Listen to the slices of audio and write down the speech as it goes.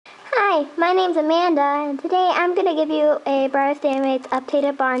Hi, my name's Amanda, and today I'm going to give you a Breyer Stablemates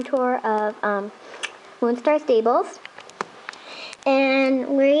updated barn tour of Moonstar Stables. And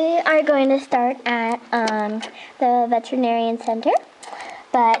we are going to start at the veterinarian center,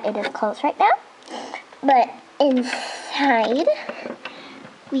 but it is closed right now. But inside,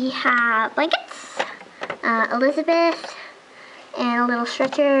 we have blankets, Elizabeth, and a little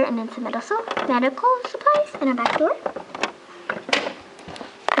stretcher, and then some medical supplies, and a back door.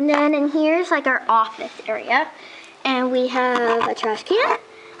 And then in here is like our office area, and we have a trash can,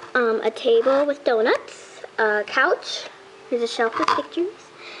 a table with donuts, a couch, here's a shelf with pictures,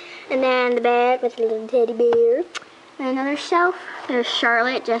 and then the bed with a little teddy bear, and another shelf, there's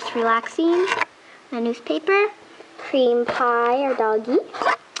Charlotte just relaxing, a newspaper, cream pie, our doggy,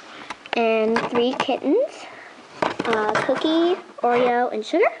 and 3 kittens, a cookie, Oreo, and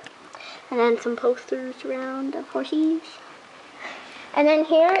sugar, and then some posters around of horses. And then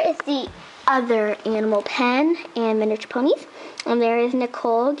here is the other animal pen and miniature ponies. And there is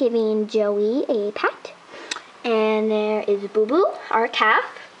Nicole giving Joey a pat. And there is Boo Boo, our calf.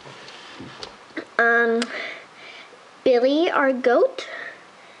 Billy, our goat.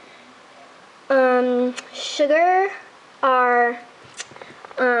 Sugar, our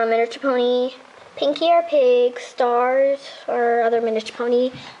miniature pony. Pinky, our pig. Stars, our other miniature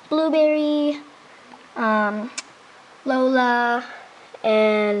pony. Blueberry, Lola,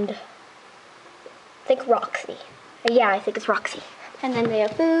 and I think Roxy. Yeah, I think it's Roxy. And then they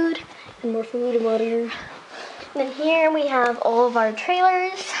have food, and more food and water. And then here we have all of our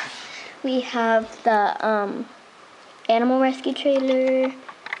trailers. We have the animal rescue trailer.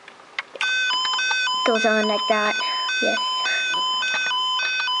 Goes on like that, yes.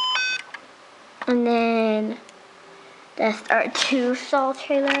 And then that's our 2-stall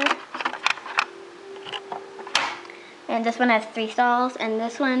trailer. And this one has 3 stalls, and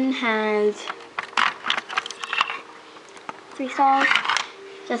this one has 3 stalls.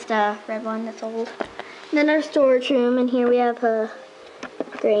 Just a red one that's old. And then our storage room, and here we have a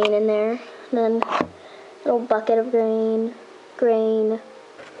grain in there. And then a little bucket of grain,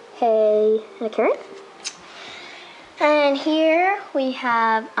 hay, and a carrot. And here we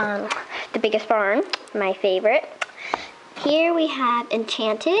have the biggest barn, my favorite. Here we have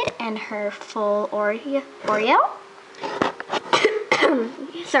Enchanted and her full Oreo.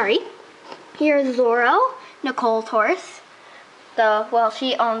 Sorry. Here's Zorro, Nicole's horse. Well,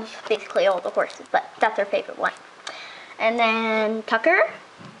 she owns basically all the horses, but that's her favorite one. And then Tucker,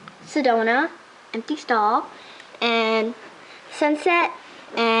 Sedona, empty stall, and Sunset,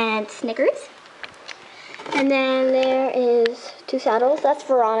 and Snickers. And then there is 2 saddles. That's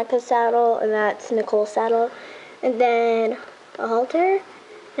Veronica's saddle, and that's Nicole's saddle. And then a halter,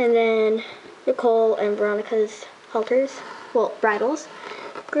 and then Nicole and Veronica's halters. Well, bridles,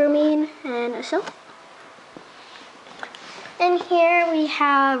 grooming, and a shelf. And here we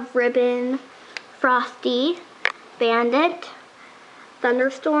have Ribbon, Frosty, Bandit,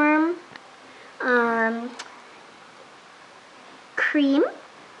 Thunderstorm, Cream,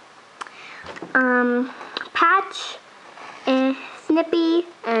 Patch, and Snippy,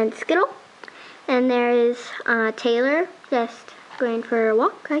 and Skittle. And there is Taylor, just going for a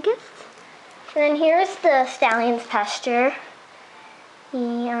walk, I guess. And then here's the stallion's pasture.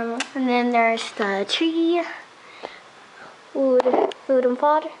 And then there's the tree, food and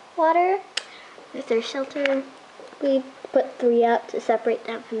water. There's their shelter. We put 3 up to separate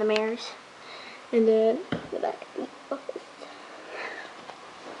them from the mares. And then the back of the office.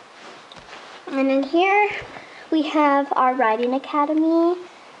 And in here we have our riding academy.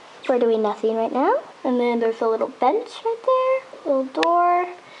 We're doing nothing right now. And then there's a little bench right there, little door.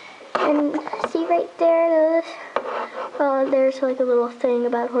 And see right there, there's like a little thing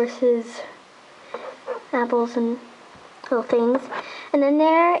about horses, apples, and little things. And then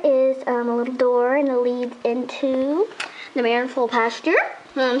there is a little door, and it leads into the mare and full pasture.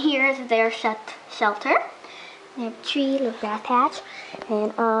 Here is their shelter. They have a tree, little grass patch,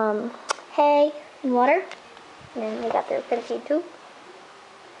 and hay and water. And then they got their fencing too.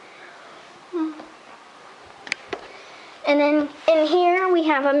 And then in here we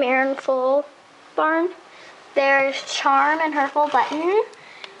have a mare and foal barn. There's Charm and her full button,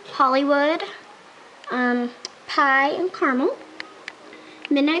 Hollywood, Pie and Caramel,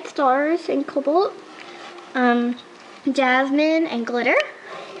 Midnight Stars and Cobalt, Jasmine and Glitter,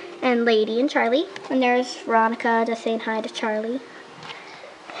 and Lady and Charlie. And there's Veronica just saying hi to Charlie.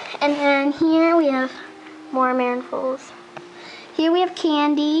 And then here we have more mare and foals. Here we have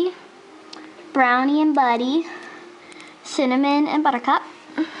Candy, Brownie and Buddy, Cinnamon and Buttercup,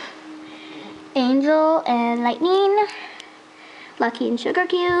 Angel and Lightning, Lucky and Sugar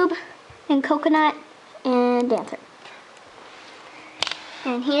Cube, and Coconut, and Dancer.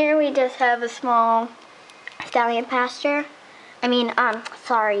 And here we just have a small stallion pasture.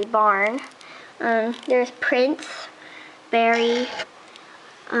 Barn. There's Prince, Berry,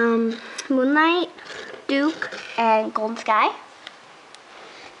 Moonlight, Duke, and Golden Sky.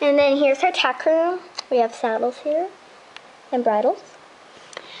 And then here's our tack room. We have saddles here and bridles.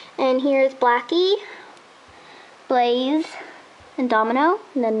 And here's Blackie, Blaze, and Domino,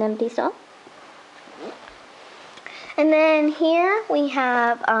 and then an empty stall. And then here we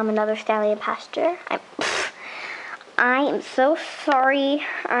have another stallion pasture. I am so sorry,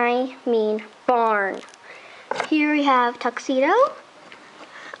 I mean barn. Here we have Tuxedo,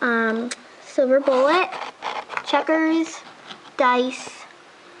 Silver Bullet, Checkers, Dice,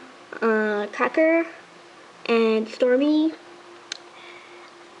 Cracker, and Stormy,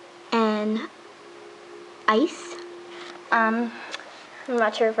 and Ice. I'm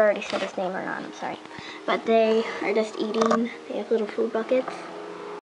not sure if I already said his name or not, I'm sorry. But they are just eating. They have little food buckets.